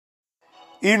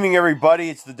Evening, everybody.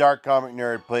 It's the Dark Comic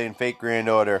Nerd playing Fate Grand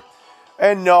Order.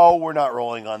 And no, we're not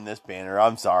rolling on this banner.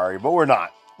 I'm sorry, but we're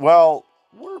not. Well,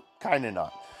 we're kind of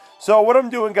not. So what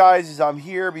I'm doing, guys, is I'm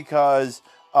here because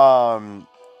I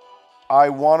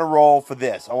want to roll for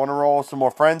this. I want to roll some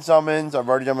more friend summons. I've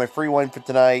already done my free one for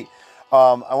tonight.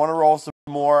 I want to roll some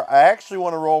more. I actually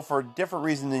want to roll for a different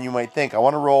reason than you might think. I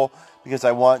want to roll because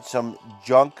I want some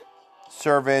junk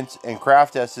servants and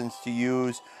craft essence to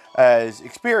use as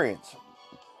experience.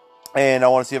 And I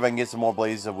want to see if I can get some more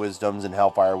Blazes of Wisdoms and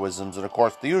Hellfire Wisdoms and, of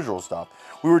course, the usual stuff.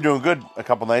 We were doing good a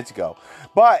couple nights ago.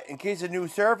 But in case a new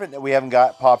servant that we haven't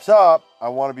got pops up, I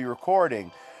want to be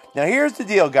recording. Now, here's the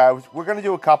deal, guys. We're going to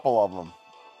do a couple of them.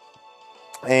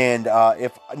 And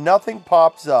if nothing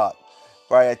pops up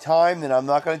by a time, then I'm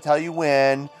not going to tell you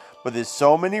when. But there's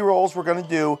so many rolls we're going to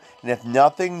do. And if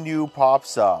nothing new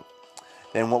pops up,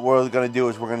 then what we're going to do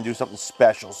is we're going to do something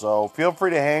special. So feel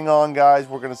free to hang on, guys.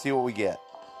 We're going to see what we get.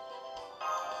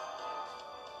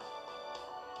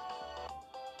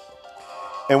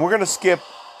 And we're going to skip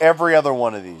every other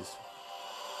one of these.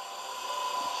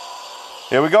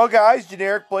 Here we go, guys.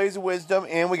 Generic Blaze of Wisdom.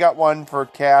 And we got one for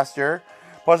Caster.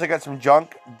 Plus, I got some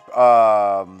junk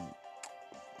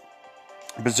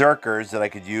Berserkers that I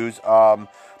could use.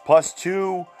 Plus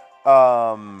 2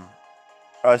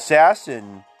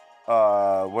 Assassin.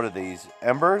 What are these?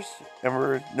 Embers?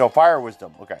 No, Fire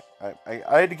Wisdom. Okay.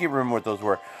 I had to keep remembering what those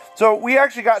were. So, we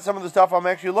actually got some of the stuff I'm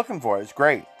actually looking for. It's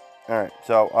great. Alright,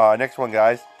 so next one,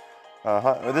 guys.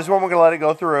 This one we're going to let it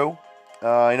go through.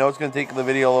 I know it's going to take the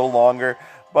video a little longer,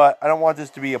 but I don't want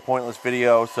this to be a pointless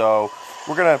video, so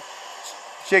we're going to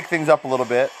shake things up a little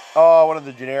bit. Oh, one of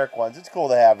the generic ones. It's cool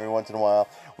to have every once in a while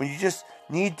when you just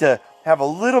need to have a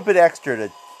little bit extra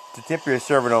to tip your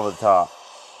servant over the top.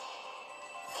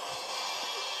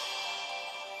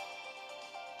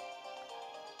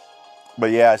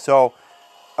 But yeah, so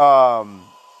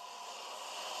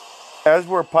as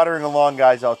we're puttering along,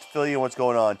 guys, I'll fill you in what's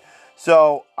going on.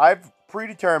 So, I've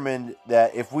predetermined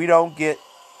that if we don't get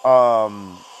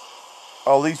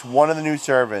at least one of the new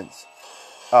servants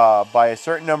by a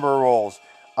certain number of rolls,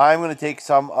 I'm going to take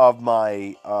some of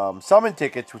my summon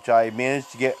tickets, which I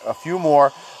managed to get a few more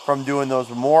from doing those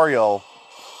memorial.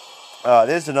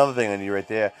 There's another thing I need right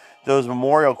there. Those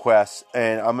memorial quests,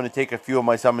 and I'm going to take a few of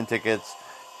my summon tickets,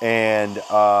 and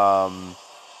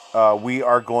we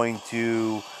are going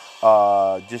to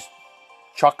just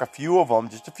chuck a few of them,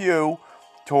 just a few,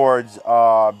 towards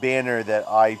a banner that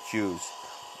I choose.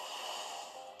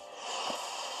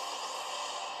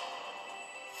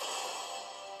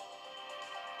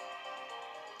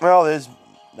 Well, there's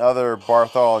another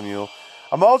Bartholomew.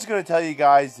 I'm also going to tell you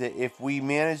guys that if we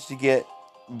manage to get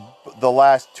the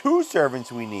last 2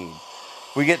 servants we need,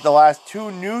 we get the last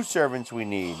 2 new servants we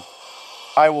need,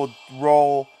 I will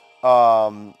roll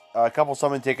a couple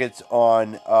summon tickets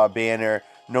on banner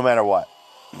no matter what.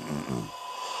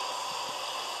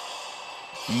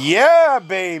 Yeah,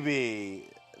 baby!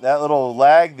 That little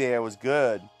lag there was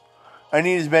good. I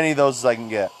need as many of those as I can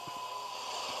get.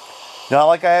 Not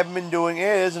like I haven't been doing it.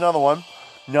 Here's another one.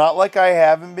 Not like I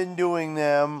haven't been doing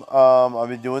them. I've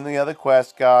been doing the other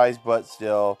quest, guys, but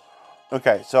still.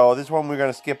 Okay, so this one we're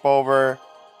going to skip over.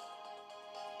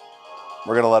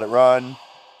 We're going to let it run.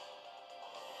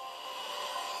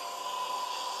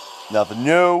 Nothing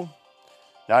new.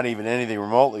 Not even anything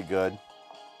remotely good.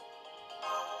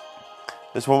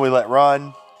 This one we let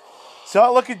run. It's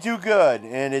not looking too good,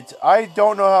 and I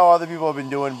don't know how other people have been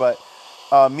doing, but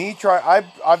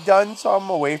I've done some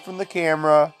away from the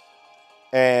camera,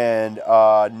 and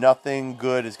nothing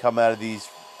good has come out of these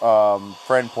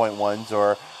friend point ones,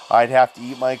 or I'd have to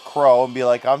eat my crow and be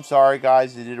like, I'm sorry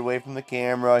guys, I did it away from the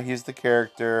camera, here's the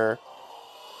character.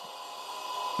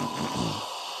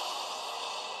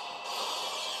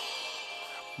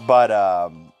 But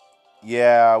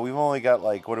yeah, we've only got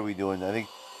like, what are we doing? I think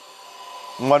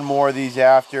one more of these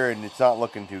after, and it's not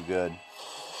looking too good.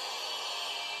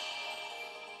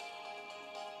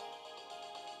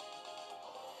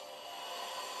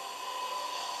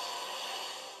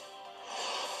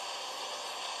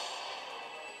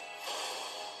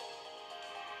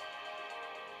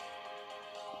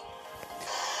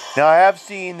 Now, I have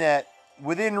seen that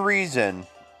within reason,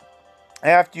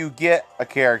 after you get a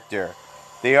character,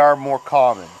 they are more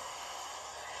common.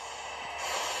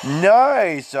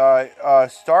 Nice!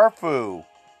 Starfu.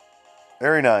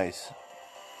 Very nice.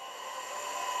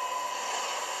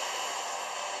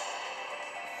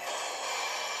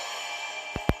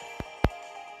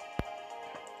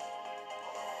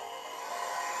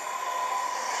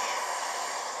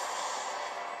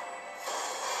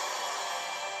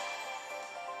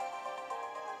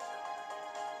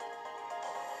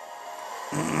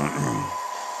 So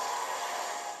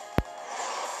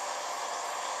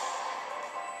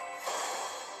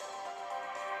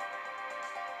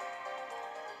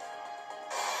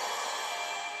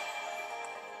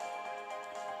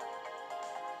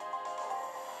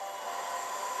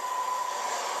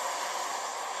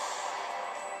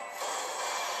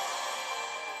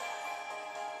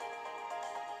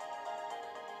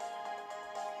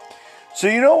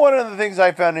you know one of the things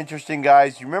I found interesting,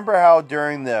 guys? You remember how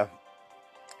during the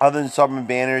other than summon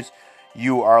banners,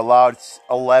 you are allowed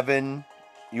 11.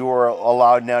 You are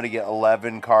allowed now to get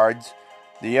 11 cards.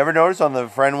 Did you ever notice on the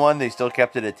friend one they still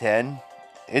kept it at 10?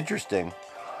 Interesting.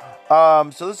 So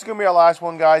this is gonna be our last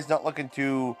one, guys. Not looking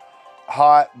too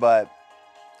hot, but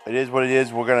it is what it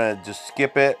is. We're gonna just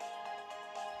skip it.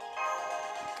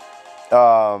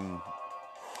 And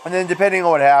then depending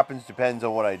on what happens, depends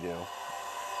on what I do.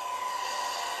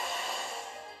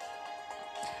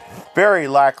 Very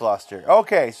lackluster.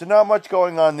 Okay, so not much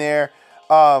going on there.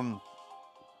 But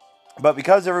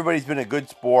because everybody's been a good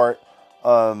sport,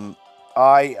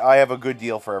 I have a good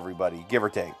deal for everybody, give or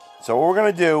take. So what we're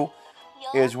gonna do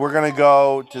is we're gonna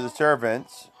go to the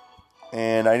servants,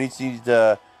 and I need to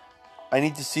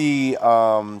see. So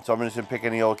I'm just gonna pick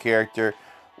any old character.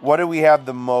 What do we have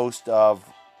the most of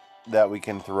that we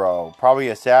can throw? Probably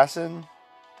assassin.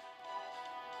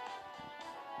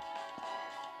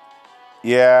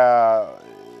 Yeah,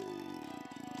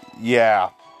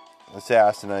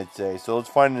 assassin, I'd say. So let's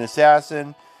find an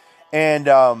assassin, and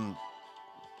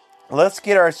let's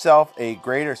get ourselves a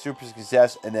great or super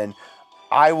success, and then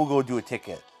I will go do a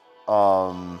ticket.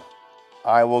 I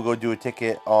will go do a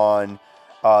ticket on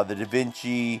the Da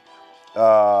Vinci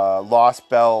Lost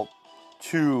Belt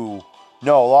 2.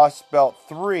 No, Lost Belt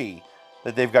 3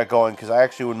 that they've got going, because I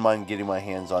actually wouldn't mind getting my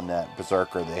hands on that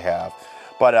Berserker they have.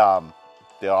 But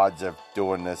the odds of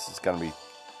doing this is going to be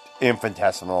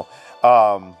infinitesimal.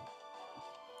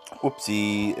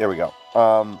 Whoopsie. There we go.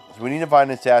 So we need to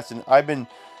find an assassin. I've been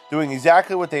doing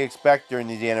exactly what they expect during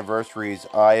these anniversaries.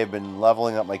 I have been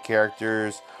leveling up my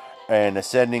characters and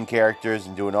ascending characters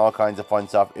and doing all kinds of fun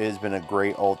stuff. It has been a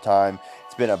great old time.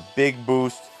 It's been a big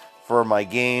boost for my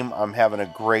game. I'm having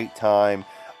a great time.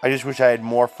 I just wish I had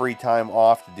more free time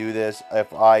off to do this.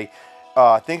 If I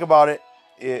think about it,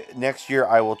 next year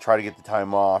I will try to get the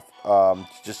time off.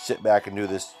 Just sit back and do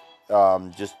this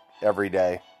just every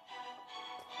day.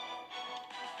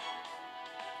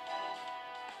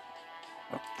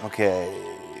 Okay.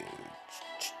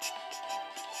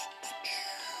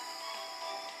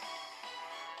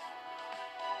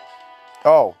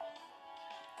 Oh.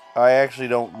 I actually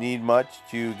don't need much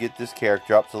to get this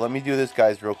character up, so let me do this,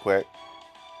 guys, real quick.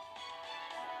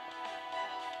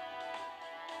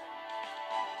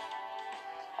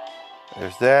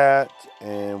 There's that.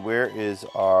 And where is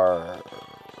our...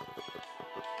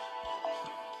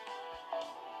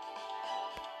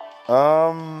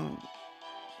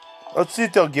 Let's see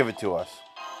if they'll give it to us.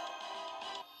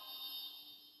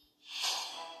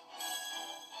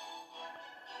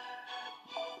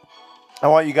 I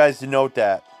want you guys to note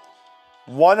that.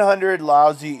 100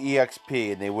 lousy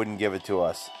EXP, and they wouldn't give it to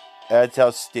us. That's how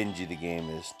stingy the game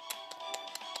is.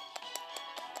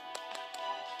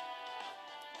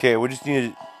 Okay, we just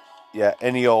need... Yeah,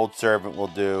 any old servant will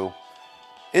do.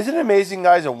 Isn't it amazing,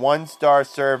 guys? A 1-star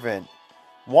servant.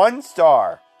 1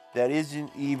 star that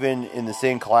isn't even in the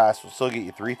same class will still get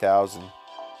you 3,000.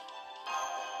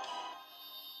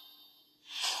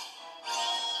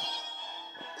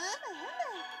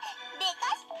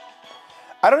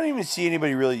 I don't even see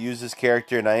anybody really use this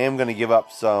character, and I am going to give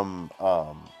up some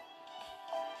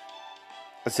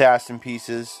assassin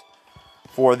pieces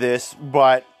for this,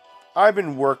 but I've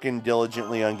been working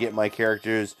diligently on getting my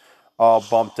characters all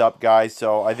bumped up, guys,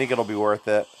 so I think it'll be worth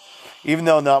it. Even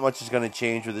though not much is going to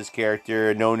change with this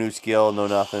character, no new skill, no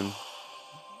nothing.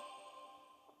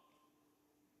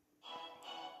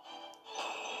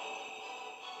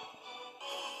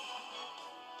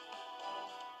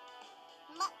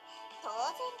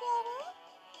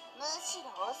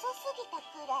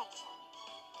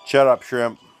 Shut up,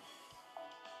 shrimp.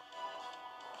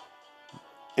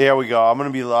 There we go. I'm gonna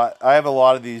be I have a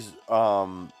lot of these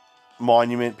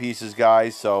monument pieces,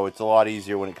 guys, so it's a lot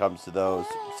easier when it comes to those.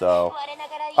 So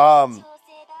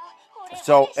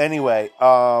anyway,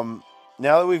 now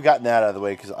that we've gotten that out of the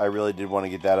way, because I really did want to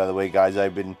get that out of the way, guys,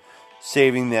 I've been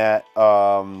saving that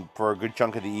for a good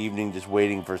chunk of the evening, just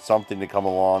waiting for something to come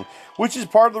along, which is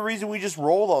part of the reason we just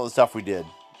rolled all the stuff we did.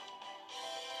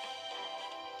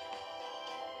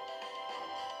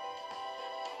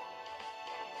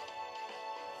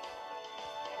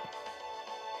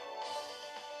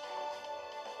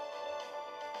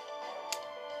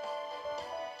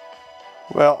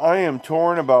 Well, I am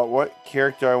torn about what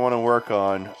character I want to work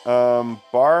on.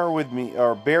 Bear with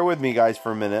me, guys,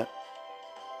 for a minute.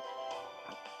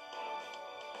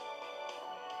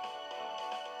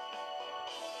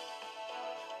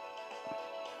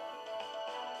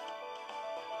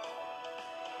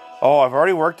 Oh, I've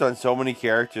already worked on so many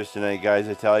characters tonight, guys,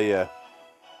 I tell you.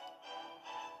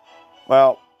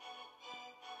 Well,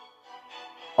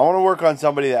 I want to work on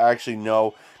somebody that I actually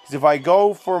know. Because if I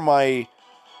go for my...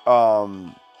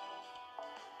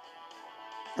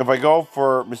 if I go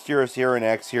for Mysterious Hero and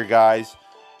X here, guys,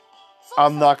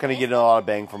 I'm not going to get a lot of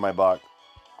bang for my buck.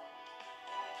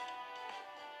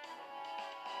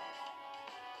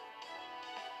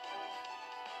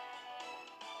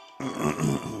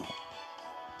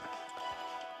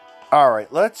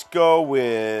 Alright, let's go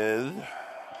with...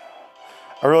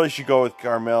 I really should go with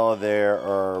Carmella there,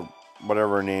 or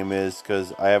whatever her name is,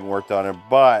 because I haven't worked on her,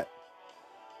 but...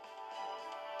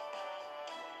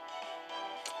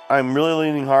 I'm really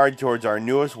leaning hard towards our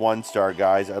newest 1-star,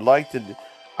 guys. I'd like to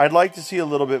see a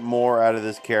little bit more out of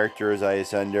this character as I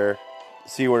ascend her.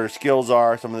 See what her skills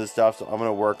are, some of this stuff, so I'm going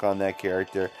to work on that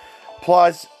character.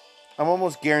 Plus, I'm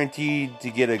almost guaranteed to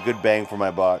get a good bang for my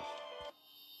buck.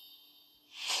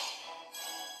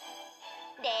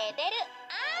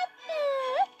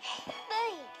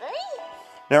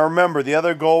 Now remember, the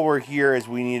other goal we're here is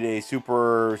we need a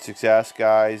super success,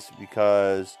 guys,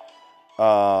 because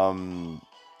I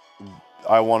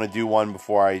want to do one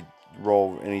before I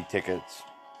roll any tickets.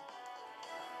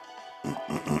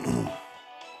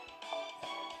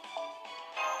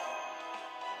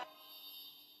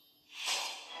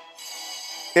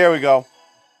 Here we go.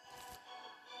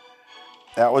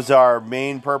 That was our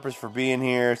main purpose for being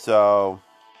here, so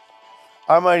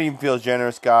I might even feel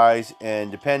generous, guys,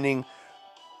 and depending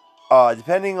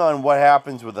on what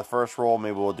happens with the first roll,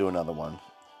 maybe we'll do another one.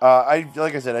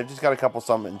 Like I said, I've just got a couple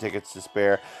summon tickets to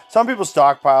spare. Some people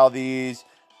stockpile these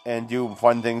and do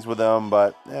fun things with them,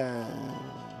 but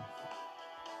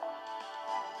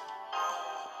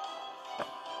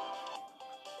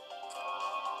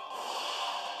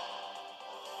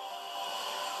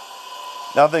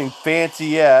nothing fancy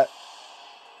yet.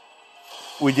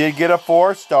 We did get a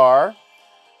 4-star.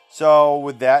 So,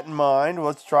 with that in mind,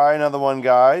 let's try another one,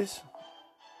 guys.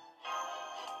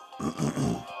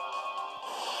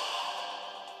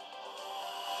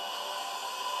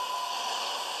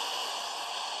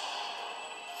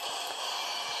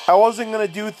 I wasn't going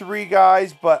to do 3,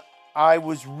 guys, but I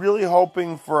was really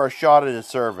hoping for a shot at a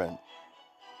servant.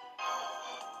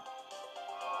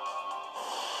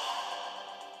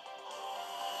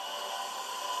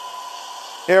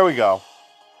 Here we go.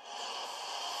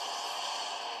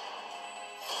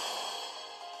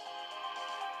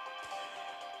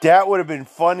 That would have been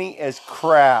funny as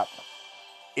crap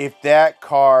if that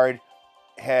card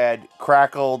had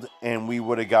crackled and we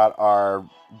would have got our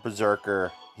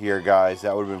Berserker here, guys.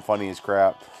 That would have been funny as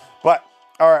crap. But,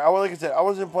 alright, like I said, I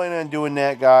wasn't planning on doing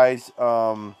that, guys.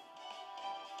 Oh!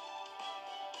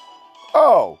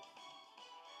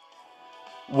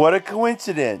 What a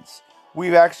coincidence.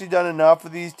 We've actually done enough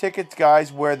of these tickets,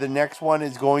 guys, where the next one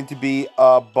is going to be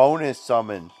a bonus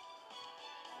summon.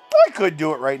 I could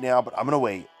do it right now, but I'm going to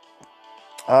wait.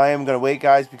 I am going to wait,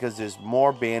 guys, because there's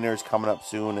more banners coming up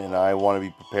soon, and I want to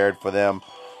be prepared for them.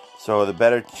 So the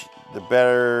better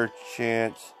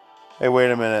chance... Hey, wait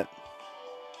a minute.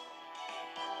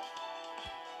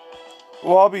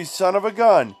 Wallaby, son of a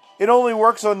gun. It only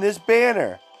works on this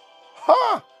banner.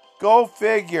 Ha! Go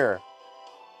figure.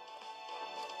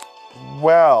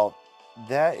 Well,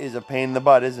 that is a pain in the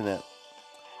butt, isn't it?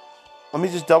 Let me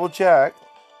just double check.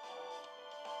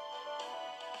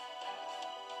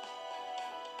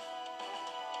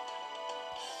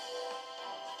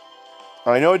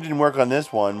 I know it didn't work on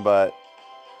this one, but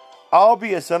I'll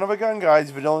be a son of a gun, guys,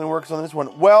 if it only works on this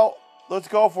one. Well, let's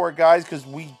go for it, guys, because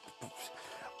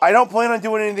I don't plan on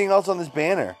doing anything else on this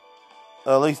banner.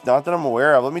 At least not that I'm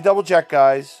aware of. Let me double check,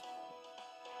 guys.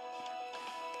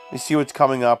 Let me see what's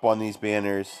coming up on these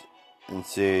banners and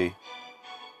see.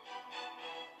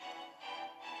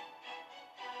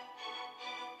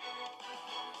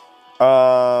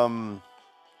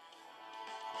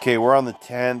 Okay, we're on the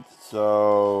 10th,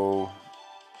 so...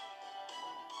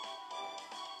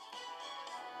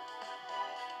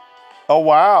 Oh,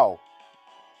 wow.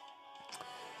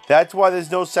 That's why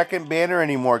there's no second banner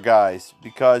anymore, guys.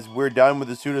 Because we're done with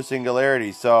the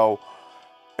pseudo-singularity. So,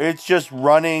 it's just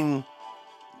running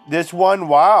this one.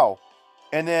 Wow.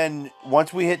 And then,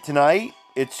 once we hit tonight,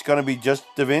 it's going to be just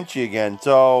Da Vinci again.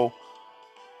 So,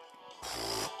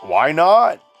 why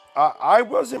not? I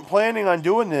wasn't planning on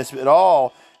doing this at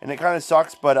all. and it kind of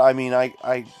sucks. But I mean,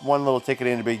 I one little ticket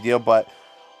ain't a big deal. But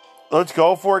let's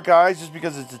go for it, guys, just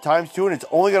because it's a ×2 and it's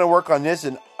only going to work on this.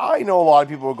 And I know a lot of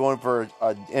people are going for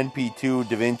a NP2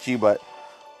 Da Vinci, but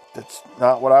that's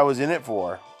not what I was in it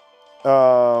for.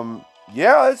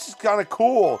 Yeah, this is kind of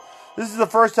cool. This is the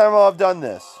first time I've done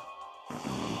this.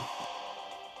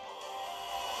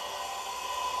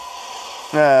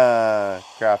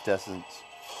 Craft Essence.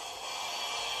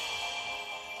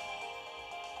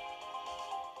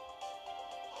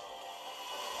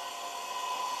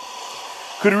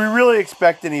 Could we really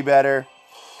expect any better?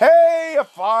 Hey, a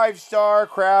 5-star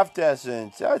Craft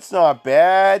Essence. That's not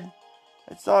bad.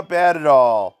 That's not bad at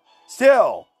all.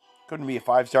 Still, couldn't be a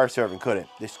 5-star servant, could it?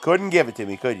 Just couldn't give it to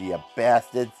me, could you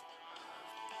bastards?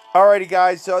 Alrighty,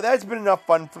 guys. So that's been enough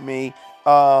fun for me.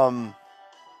 The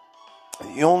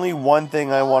only one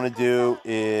thing I want to do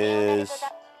is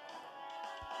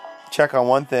check on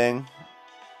one thing.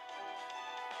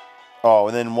 Oh,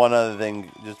 and then one other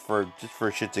thing, just for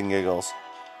shits and giggles.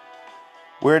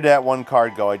 Where'd that one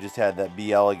card go? I just had that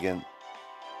Be Elegant.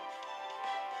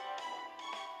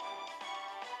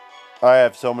 I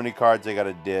have so many cards I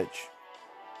gotta ditch.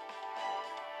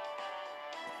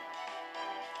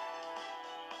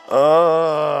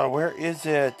 Where is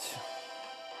it?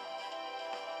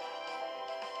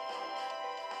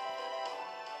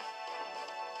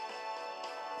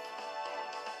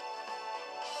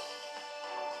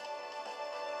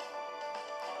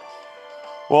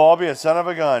 Well, I'll be a son of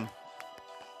a gun.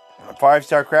 A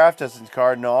 5-star Craft Essence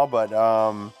card and all, but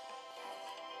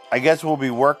I guess we'll be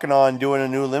working on doing a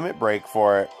new limit break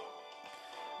for it.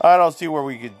 I don't see where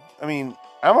we could. I mean,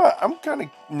 I'm kind of.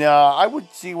 Nah, I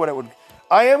would see what it would.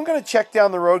 I am gonna check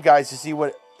down the road, guys, to see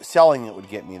what selling it would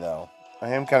get me, though. I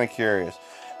am kind of curious.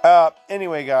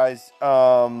 Anyway, guys,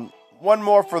 one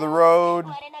more for the road.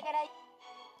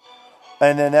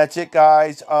 And then that's it,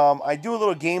 guys. I do a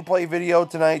little gameplay video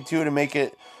tonight, too, to make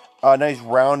it a nice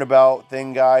roundabout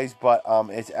thing, guys. But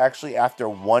it's actually after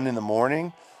 1 in the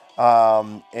morning.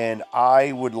 And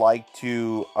I would like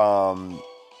to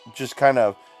just kind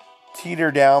of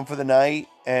teeter down for the night.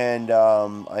 And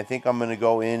I think I'm going to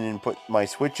go in and put my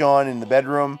Switch on in the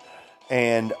bedroom.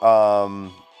 And I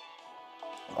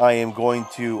am going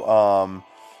to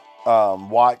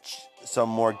watch some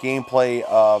more gameplay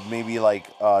of maybe like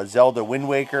Zelda Wind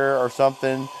Waker or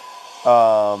something.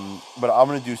 But I'm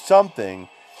going to do something,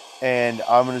 and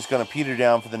I'm just going to peter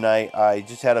down for the night. I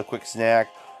just had a quick snack.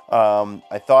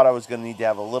 I thought I was going to need to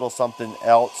have a little something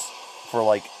else for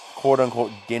like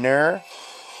quote-unquote dinner,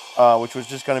 which was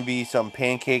just going to be some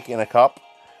pancake in a cup.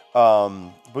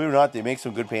 Believe it or not, they make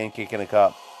some good pancake in a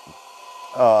cup.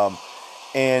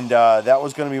 And that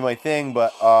was going to be my thing,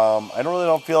 but I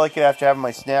don't feel like it after having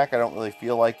my snack. I don't really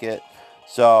feel like it.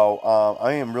 So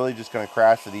I am really just going to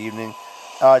crash for the evening.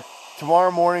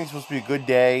 Tomorrow morning is supposed to be a good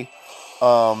day.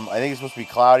 I think it's supposed to be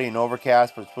cloudy and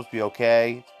overcast, but it's supposed to be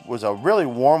okay. It was a really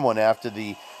warm one after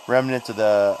the remnants of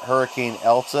the Hurricane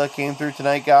Elsa came through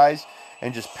tonight, guys,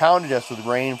 and just pounded us with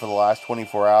rain for the last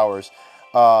 24 hours.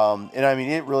 And I mean,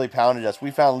 it really pounded us.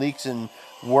 We found leaks in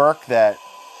work that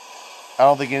I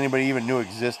don't think anybody even knew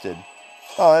existed.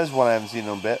 Oh, there's one I haven't seen in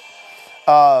a bit.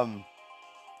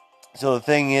 So the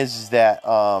thing is that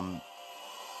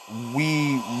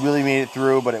we really made it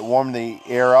through, but it warmed the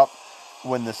air up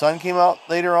when the sun came out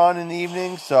later on in the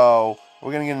evening. So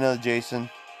we're going to get another Jason.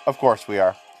 Of course we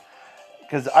are.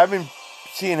 Because I've been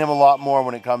seeing him a lot more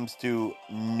when it comes to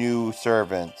new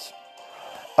servants.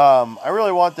 I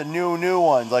really want the new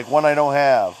ones, like one I don't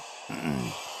have.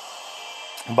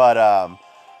 But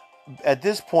at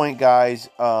this point, guys,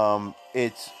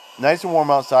 it's nice and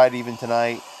warm outside even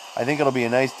tonight. I think it'll be a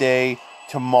nice day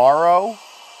tomorrow.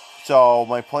 So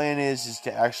my plan is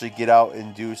to actually get out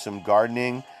and do some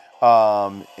gardening,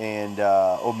 or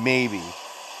maybe,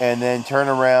 and then turn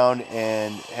around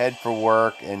and head for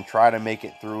work and try to make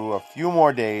it through a few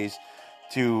more days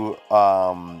to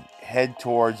head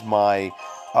towards my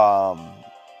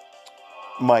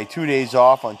my 2 days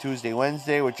off on Tuesday,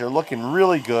 Wednesday, which are looking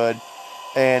really good.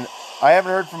 And I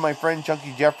haven't heard from my friend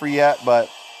Chunky Jeffrey yet, but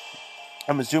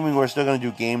I'm assuming we're still going to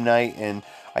do game night, and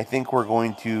I think we're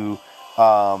going to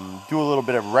do a little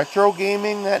bit of retro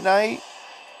gaming that night.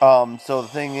 So the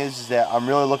thing is that I'm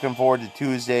really looking forward to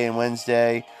Tuesday and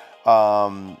Wednesday.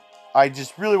 I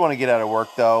just really want to get out of work,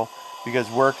 though, because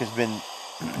work has been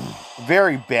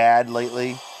very bad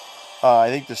lately. I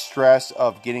think the stress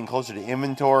of getting closer to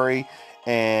inventory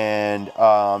and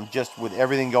just with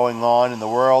everything going on in the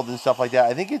world and stuff like that,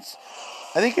 I think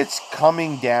it's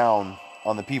coming down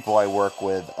on the people I work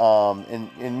with,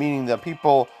 and meaning the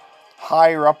people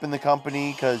higher up in the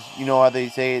company, because you know how they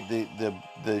say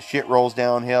the shit rolls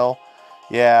downhill.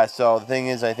 Yeah, so the thing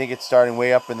is, I think it's starting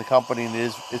way up in the company, and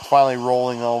it's finally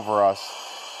rolling over us.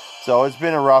 So it's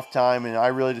been a rough time, and I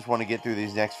really just want to get through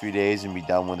these next few days and be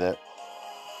done with it.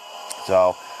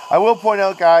 So I will point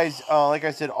out, guys, like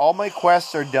I said, all my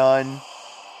quests are done.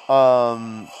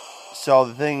 So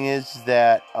the thing is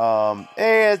that,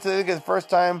 I think it's the first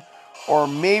time, or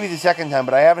maybe the second time,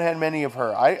 but I haven't had many of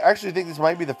her. I actually think this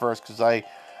might be the first, because I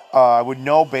would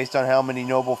know based on how many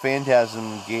Noble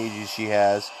Phantasm gauges she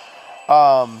has.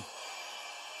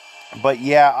 But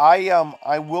yeah,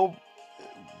 I will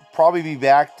probably be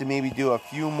back to maybe do a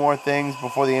few more things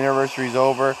before the anniversary is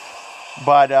over.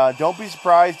 But don't be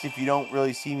surprised if you don't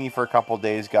really see me for a couple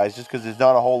days, guys, just because there's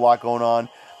not a whole lot going on.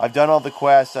 I've done all the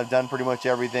quests. I've done pretty much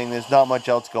everything. There's not much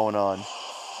else going on.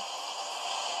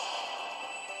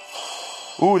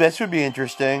 Ooh, that should be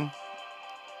interesting.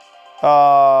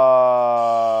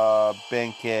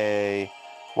 Benkei.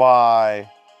 Why?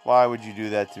 Why would you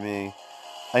do that to me?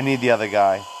 I need the other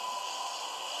guy.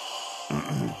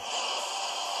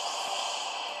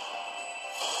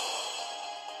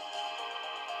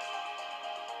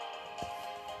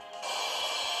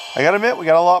 I gotta admit, we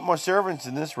got a lot more servants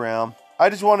in this round. I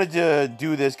just wanted to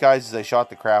do this, guys, as I shot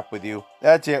the crap with you.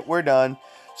 That's it. We're done.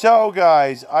 So,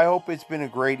 guys, I hope it's been a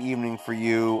great evening for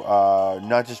you.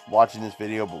 Not just watching this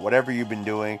video, but whatever you've been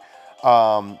doing.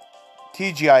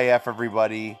 TGIF,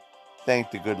 everybody.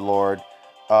 Thank the good Lord.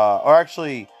 Or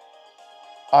actually,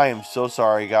 I am so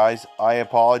sorry, guys. I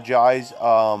apologize.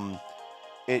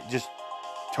 It just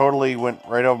totally went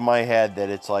right over my head that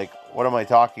it's like, what am I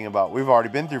talking about? We've already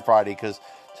been through Friday, because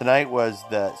tonight was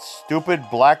the stupid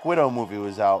Black Widow movie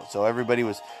was out. So everybody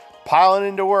was piling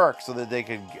into work so that they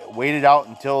could wait it out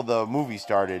until the movie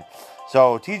started.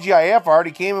 So TGIF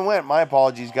already came and went. My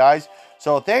apologies, guys.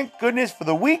 So thank goodness for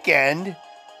the weekend.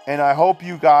 And I hope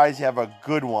you guys have a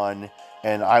good one.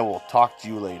 And I will talk to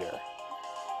you later.